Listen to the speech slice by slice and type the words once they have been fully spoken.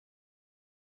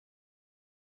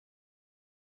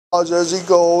as he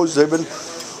goes.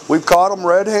 We've caught them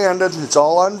red-handed. It's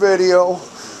all on video.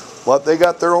 But they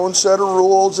got their own set of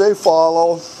rules they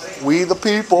follow. We, the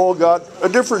people, got a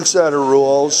different set of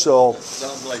rules. So,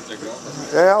 sounds like the government.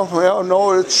 Yeah, well,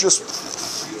 no, it's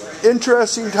just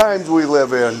interesting times we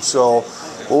live in. So,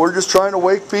 well, we're just trying to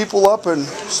wake people up and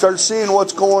start seeing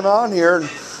what's going on here, and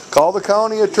call the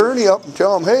county attorney up and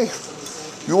tell him, hey,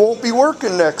 you won't be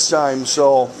working next time.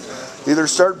 So, either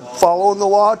start following the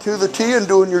law to the T and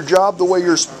doing your job the way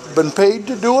you've been paid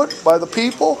to do it by the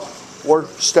people, or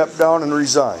step down and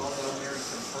resign.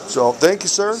 So, thank you,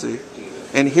 sir. See,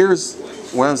 and here's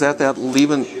when I was at that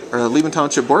Leaving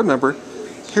Township board member.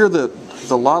 Here, the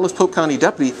Lawless Pope County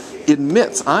deputy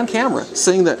admits on camera,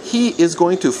 saying that he is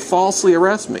going to falsely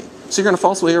arrest me. So you're going to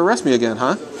falsely arrest me again,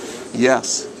 huh?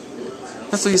 Yes.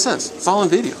 That's what he says. It's all on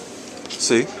video.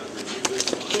 See?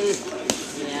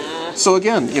 Yeah. So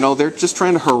again, they're just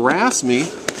trying to harass me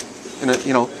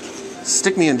and,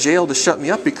 stick me in jail to shut me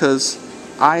up because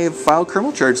I have filed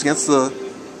criminal charges against the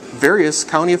various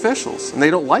county officials, and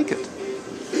they don't like it.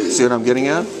 See what I'm getting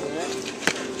at?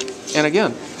 And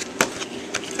again,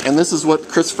 and this is what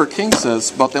Christopher King says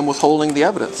about them withholding the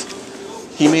evidence.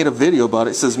 He made a video about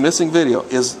it. It says, missing video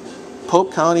is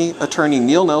Pope County Attorney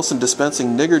Neil Nelson dispensing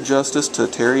nigger justice to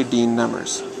Terry Dean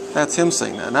Nemmers. That's him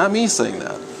saying that, not me saying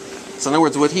that. So in other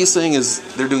words, what he's saying is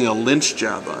they're doing a lynch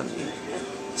job on me.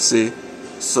 See?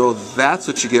 So that's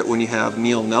what you get when you have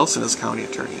Neil Nelson as county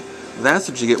attorney. That's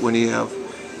what you get when you have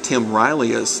Tim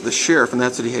Riley as the sheriff, and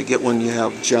that's what you get when you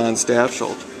have John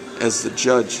Staffsholt as the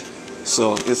judge.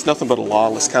 So it's nothing but a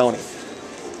lawless county.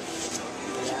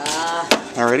 Yeah.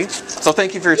 Alrighty? So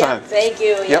thank you for your time. Thank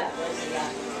you. Yep.